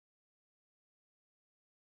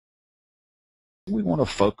we want to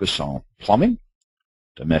focus on plumbing,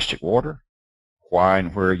 domestic water, why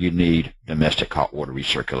and where you need domestic hot water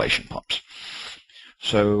recirculation pumps.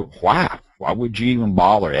 So why? Why would you even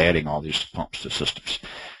bother adding all these pumps to systems?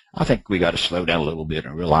 I think we got to slow down a little bit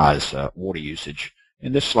and realize water usage.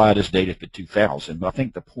 And this slide is dated for 2000, but I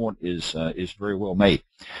think the point is very well made.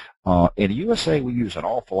 In the USA, we use an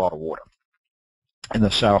awful lot of water. In the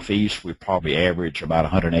Southeast, we probably average about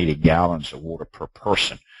 180 gallons of water per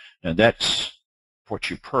person. Now, that's what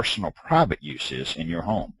your personal private use is in your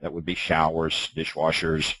home. That would be showers,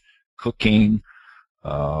 dishwashers, cooking,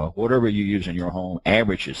 whatever you use in your home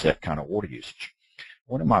averages that kind of water usage.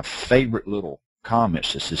 One of my favorite little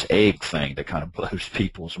comments is this egg thing that kind of blows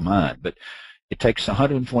people's mind. But it takes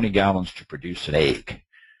 120 gallons to produce an egg.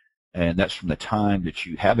 And that's from the time that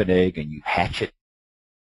you have an egg and you hatch it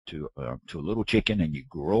to a little chicken and you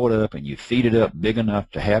grow it up and you feed it up big enough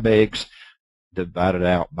to have eggs, divided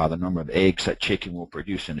out by the number of eggs that chicken will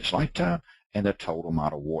produce in its lifetime and the total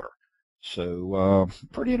amount of water. So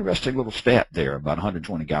pretty interesting little stat there, about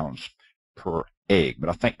 120 gallons per egg. But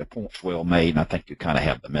I think the point's well made, and I think you kind of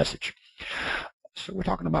have the message. So we're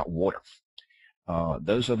talking about water.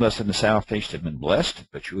 Those of us in the Southeast have been blessed,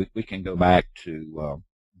 but we can go back to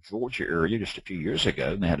Georgia area just a few years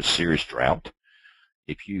ago, and they had a serious drought.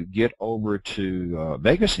 If you get over to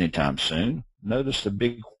Vegas anytime soon, notice the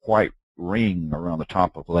big white ring around the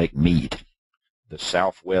top of Lake Mead. The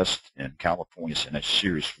Southwest and California is in a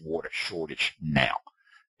serious water shortage now,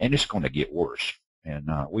 and it's going to get worse. And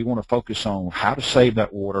we want to focus on how to save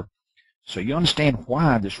that water, so you understand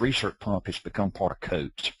why this recirc pump has become part of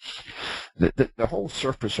codes. The whole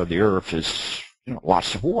surface of the earth is,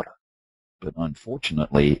 lots of water, but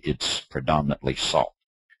unfortunately, it's predominantly salt.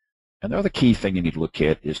 And the other key thing you need to look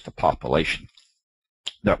at is the population.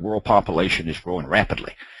 That world population is growing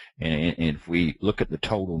rapidly. And if we look at the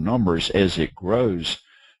total numbers as it grows,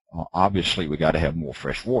 obviously we got to have more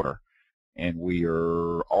fresh water. And we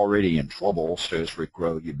are already in trouble, so as we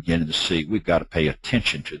grow, you're beginning to see we've got to pay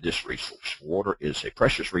attention to this resource. Water is a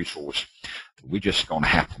precious resource that we're just going to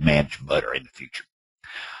have to manage better in the future.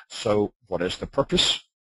 So what is the purpose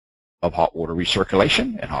of hot water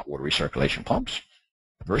recirculation and hot water recirculation pumps?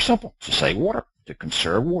 Very simple, to save water, to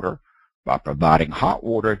conserve water by providing hot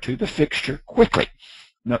water to the fixture quickly.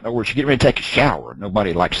 In other words, you get ready to take a shower.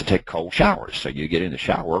 Nobody likes to take cold showers, so you get in the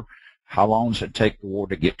shower. How long does it take the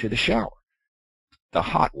water to get to the shower? The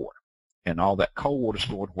hot water. And all that cold water is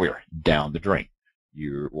going where? Down the drain.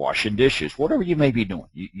 You're washing dishes, whatever you may be doing.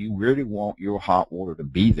 You really want your hot water to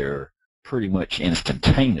be there pretty much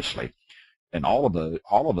instantaneously. And all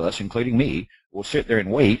of us, including me, will sit there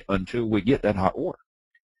and wait until we get that hot water.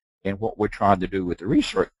 And what we're trying to do with the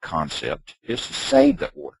recirc concept is to save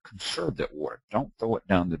that water, conserve that water. Don't throw it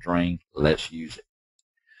down the drain. Let's use it.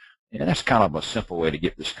 And that's kind of a simple way to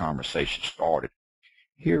get this conversation started.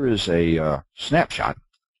 Here is a snapshot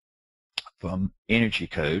from Energy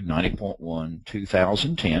Code 90.1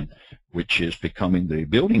 2010, which is becoming the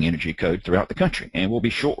building energy code throughout the country, and will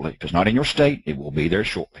be shortly. If it's not in your state, it will be there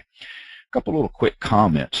shortly. A couple little quick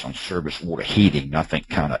comments on surface water heating, I think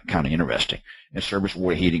kind of interesting. And surface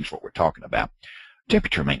water heating is what we're talking about.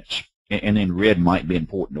 Temperature maintenance, and then red might be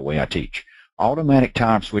important the way I teach. Automatic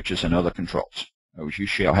time switches and other controls. You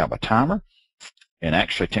shall have a timer and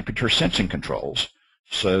actually temperature sensing controls,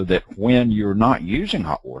 so that when you're not using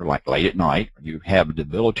hot water, like late at night, you have the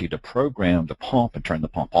ability to program the pump and turn the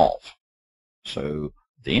pump off. So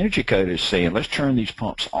the energy code is saying, let's turn these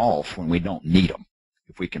pumps off when we don't need them.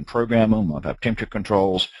 If we can program them, we'll have temperature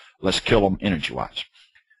controls, let's kill them energy-wise.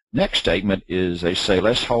 Next statement is they say,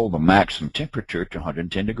 let's hold the maximum temperature to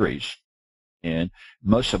 110 degrees. And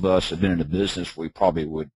most of us have been in the business, we probably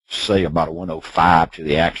would say about a 105 to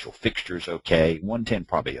the actual fixtures, okay. 110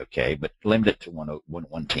 probably okay, but limit it to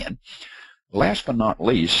 110. Last but not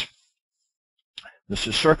least, this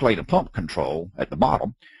is circulating pump control at the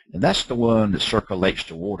bottom, and that's the one that circulates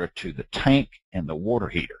the water to the tank and the water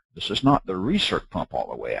heater. This is not the recirc pump all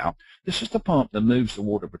the way out. This is the pump that moves the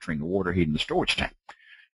water between the water heater and the storage tank.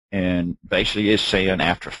 And basically it's saying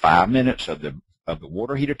after 5 minutes of the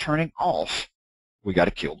water heater turning off, we got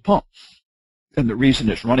to kill the pump. And the reason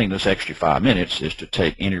it's running this extra 5 minutes is to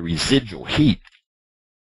take any residual heat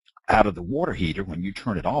out of the water heater when you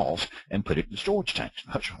turn it off and put it in the storage tanks.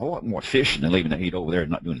 That's a whole lot more efficient than leaving the heat over there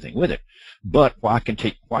and not doing anything with it. But why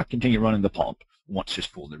continue running the pump once it's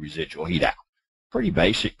pulled the residual heat out? Pretty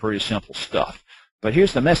basic, pretty simple stuff. But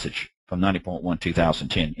here's the message from 90.1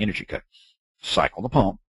 2010 Energy Code. Cycle the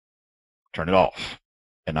pump, turn it off.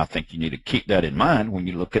 And I think you need to keep that in mind when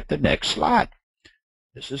you look at the next slide.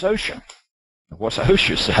 This is OSHA. What's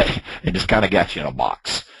OSHA say? It just kind of got you in a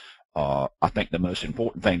box. I think the most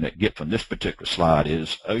important thing that get from this particular slide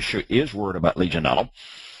is OSHA is worried about Legionella,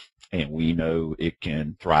 and we know it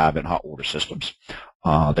can thrive in hot water systems.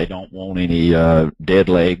 They don't want any dead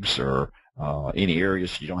legs or any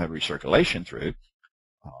areas you don't have recirculation through.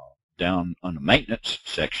 Down on the maintenance,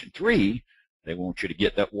 section 3, they want you to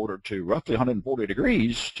get that water to roughly 140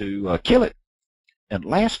 degrees to kill it. And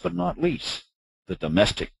last but not least, the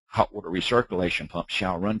domestic hot water recirculation pump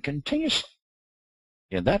shall run continuously.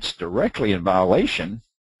 And that's directly in violation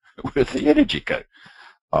with the energy code.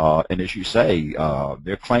 And as you say,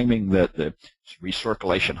 they're claiming that the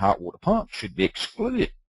recirculation hot water pump should be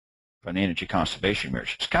excluded from the energy conservation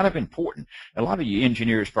measures. It's kind of important. A lot of you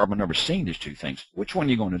engineers probably never seen these two things. Which one are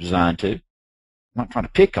you going to design to? I'm not trying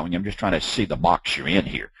to pick on you. I'm just trying to see the box you're in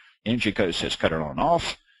here. Energy code says cut it on and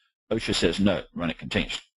off. OSHA says no, run it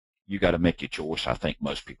continuously. You got to make your choice. I think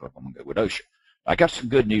most people are going to go with OSHA. I got some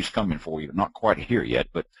good news coming for you. Not quite here yet,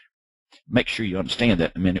 but make sure you understand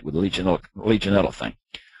that in a minute with the Legionella thing.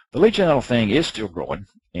 The Legionella thing is still growing,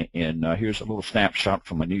 and here's a little snapshot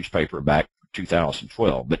from a newspaper back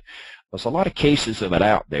 2012. But there's a lot of cases of it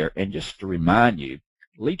out there, and just to remind you,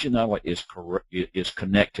 Legionella is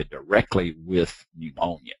connected directly with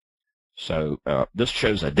pneumonia. So this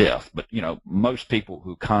shows a death, but most people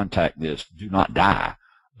who contact this do not die,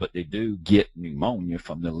 but they do get pneumonia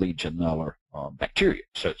from the Legionella bacteria.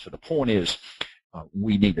 So the point is,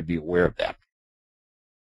 we need to be aware of that.